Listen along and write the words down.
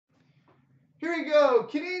Here we go.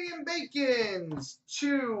 Cdnbacons.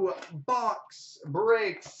 2-box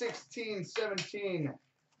break 16-17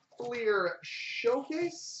 clear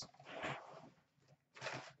showcase.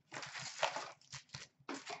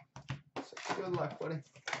 Good luck, buddy.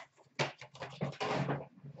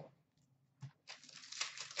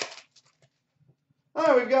 All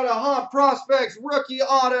right, we've got a Hot Prospects rookie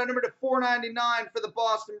auto, number to 499 for the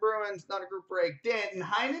Boston Bruins. Not a group break. Danton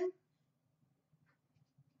Heinen.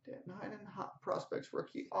 Danton Heinen, Hot Prospects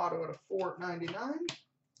rookie auto at a 499.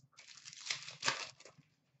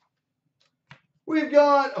 We've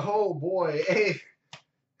got, oh boy,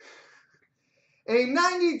 a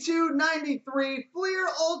 92-93 Fleer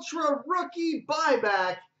Ultra rookie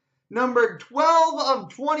buyback, number 12 of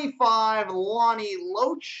 25, Lonnie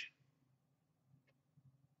Loach.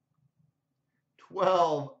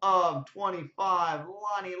 12 of 25,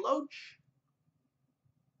 Lonnie Loach.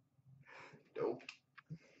 Dope.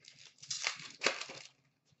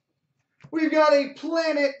 We've got a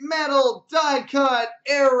Planet Metal die cut,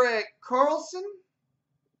 Erik Karlsson.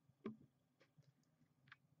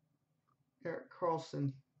 Erik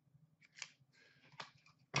Karlsson.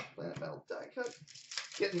 Planet Metal die cut.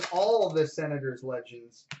 Getting all of the Senators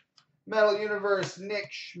legends. Metal Universe, Nick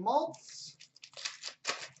Schmaltz.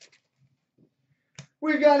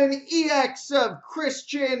 We've got an EX of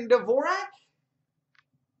Christian Dvorak.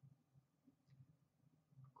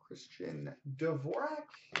 Christian Dvorak.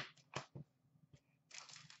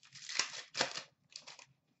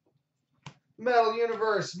 Metal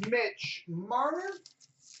Universe, Mitch Marner.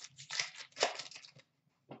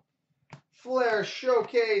 Flair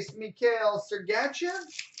Showcase, Mikhail Sergachev.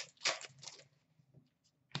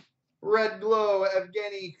 Red Glow,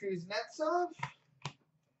 Evgeny Kuznetsov.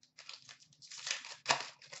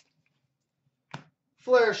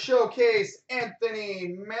 Flair Showcase,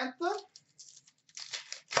 Anthony Mantha.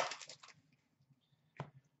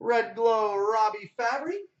 Red Glow, Robbie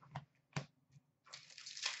Fabry.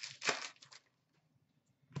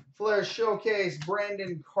 Flair Showcase,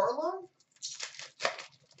 Brandon Carlo.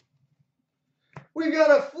 We've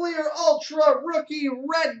got a Fleer Ultra rookie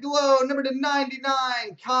Red Glow, number to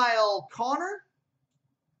 99, Kyle Connor.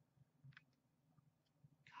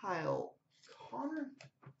 Kyle Connor.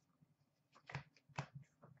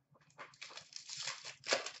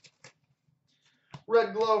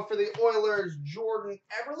 Red Glow for the Oilers, Jordan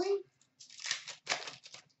Eberle.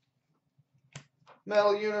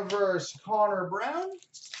 Metal Universe, Connor Brown.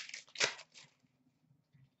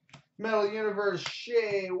 Metal Universe,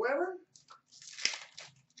 Shea Weber.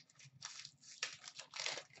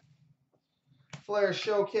 Flair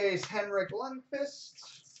Showcase, Henrik Lundqvist.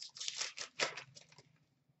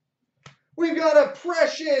 We've got a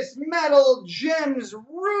Precious Metal Gems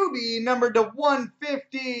Ruby, numbered to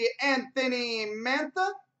 150, Anthony Mantha.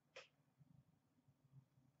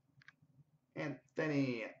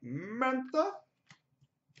 Anthony Mantha.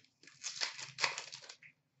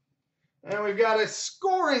 And we've got a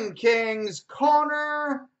Scoring Kings,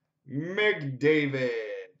 Connor McDavid.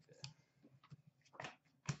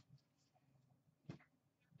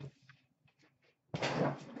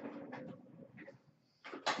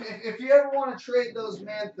 If you ever want to trade those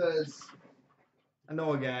Manthas, I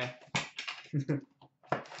know a guy.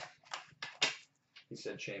 He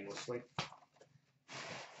said shamelessly.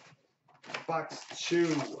 Box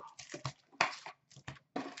 2.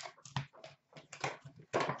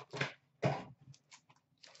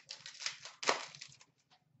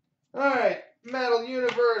 Alright, Metal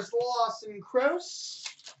Universe, Lawson Crouse.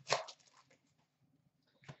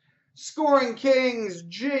 Scoring Kings,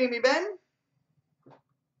 Jamie Benn.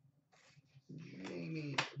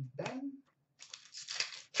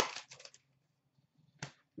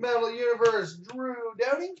 Metal Universe, Drew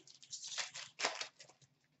Doughty.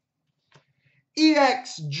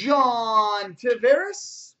 EX, John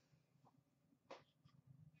Tavares.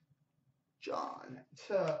 John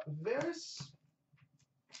Tavares.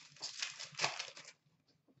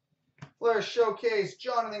 Flair Showcase,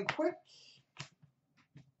 Jonathan Quick.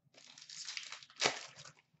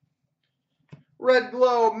 Red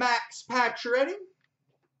Glow, Max Pacioretty.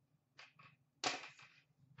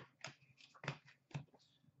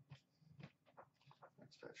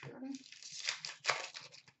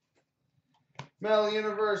 Metal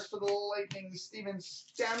Universe for the Lightning, Steven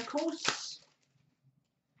Stamkos.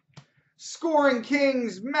 Scoring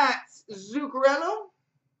Kings, Matt Zuccarello.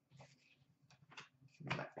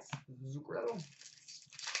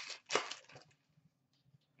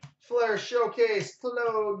 Flair Showcase,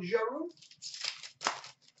 Claude Giroux.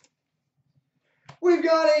 We've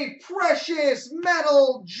got a Precious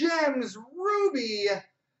Metal Gems Ruby,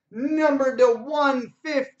 Number to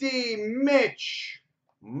 150, Mitch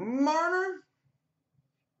Marner.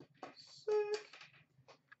 Sick.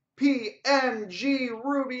 PMG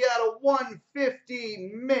Ruby out of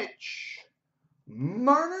 150, Mitch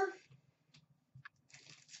Marner.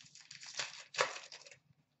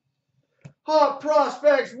 Hot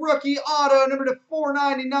Prospects rookie auto number to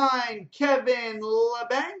 499, Kevin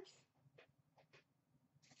LeBanc.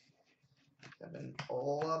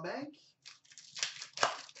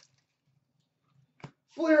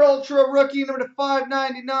 Fleer Ultra rookie number to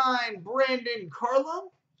 599, Brandon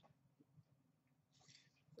Carlo.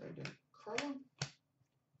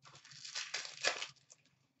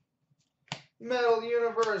 Metal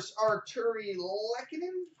Universe Arturi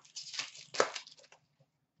Lehkonen.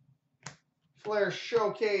 Flair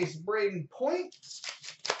Showcase Braden Point.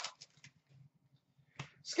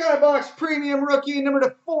 Skybox Premium Rookie number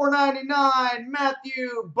to 499,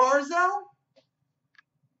 Matthew Barzal.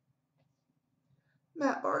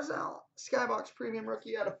 Matt Barzal, Skybox Premium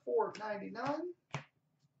Rookie out of 499.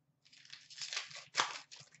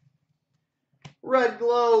 Red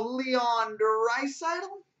Glow Leon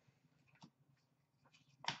Draisaitl.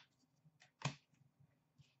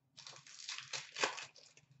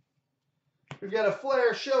 We've got a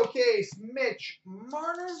Flair Showcase Mitch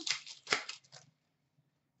Marner.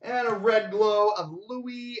 And a Red Glow of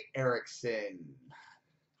Louis Erickson.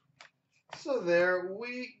 So there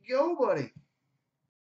we go, buddy.